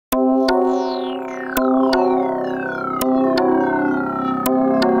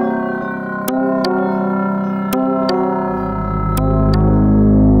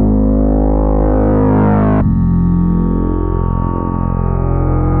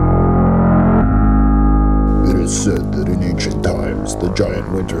the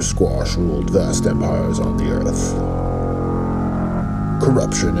giant winter squash ruled vast empires on the earth.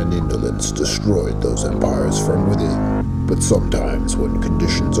 Corruption and indolence destroyed those empires from within, but sometimes when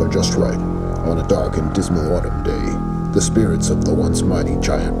conditions are just right, on a dark and dismal autumn day, the spirits of the once mighty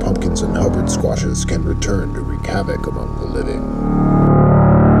giant pumpkins and hubbard squashes can return to wreak havoc among the living.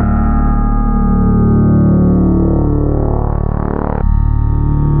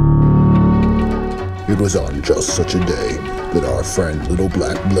 It was on just such a day that our friend Little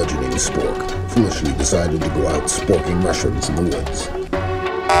Black Bludgeoning Spork foolishly decided to go out sporking mushrooms in the woods.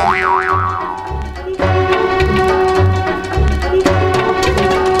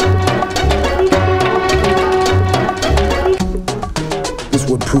 This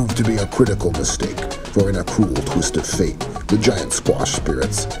would prove to be a critical mistake, for in a cruel twist of fate, the giant squash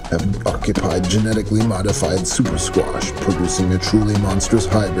spirits have occupied genetically modified super squash, producing a truly monstrous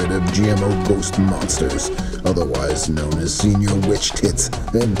hybrid of GMO ghost monsters, otherwise known as Senior Witch Tits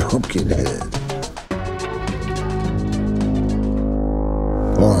and Pumpkinhead.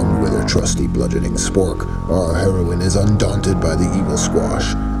 Armed with her trusty bludgeoning spork, our heroine is undaunted by the evil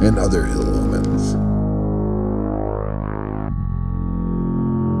squash and other ill omens.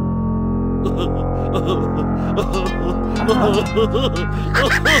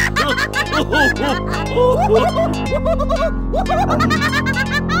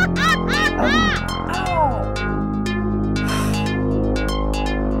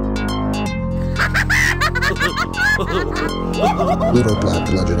 Little Black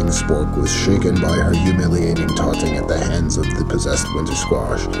Bludgeoning Spork was shaken by her humiliating taunting at the hands of the possessed winter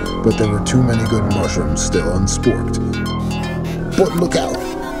squash, but there were too many good mushrooms still unsporked. But look out!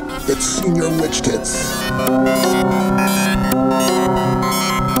 It's Senior Witch Tits!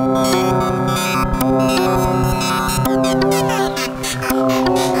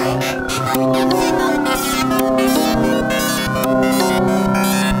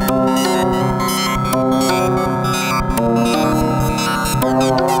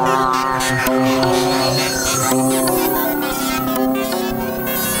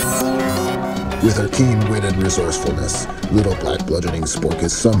 With her keen wit and resourcefulness, Little Black Bludgeoning Spork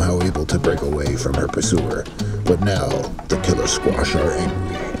is somehow able to break away from her pursuer, but now the killer squash are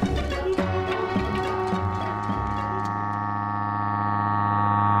angry.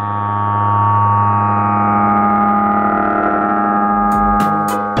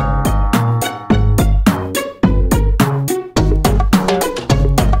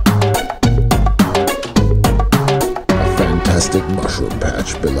 A fantastic mushroom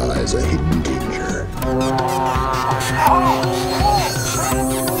patch belies a hidden danger.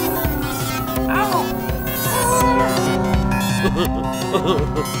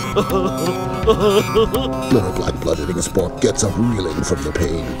 Little Black Bludgeoning Spork gets up reeling from the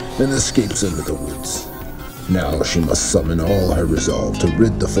pain and escapes into the woods. Now she must summon all her resolve to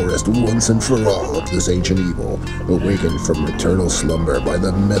rid the forest once and for all of this ancient evil, awakened from eternal slumber by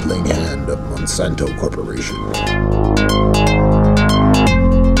the meddling hand of Monsanto Corporation.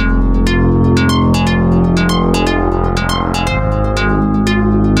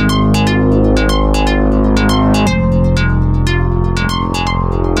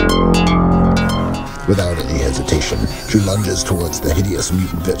 Without any hesitation, she lunges towards the hideous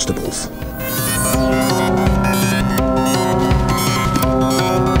mutant vegetables.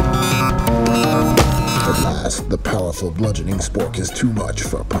 At last, the powerful bludgeoning spork is too much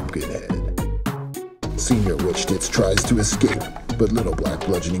for Pumpkinhead. Senior Witch Tits tries to escape, but Little Black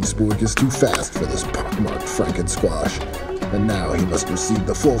Bludgeoning Spork is too fast for this pockmarked Franken-squash, and now he must receive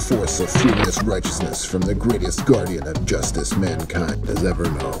the full force of furious righteousness from the greatest guardian of justice mankind has ever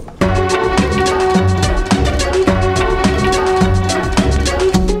known.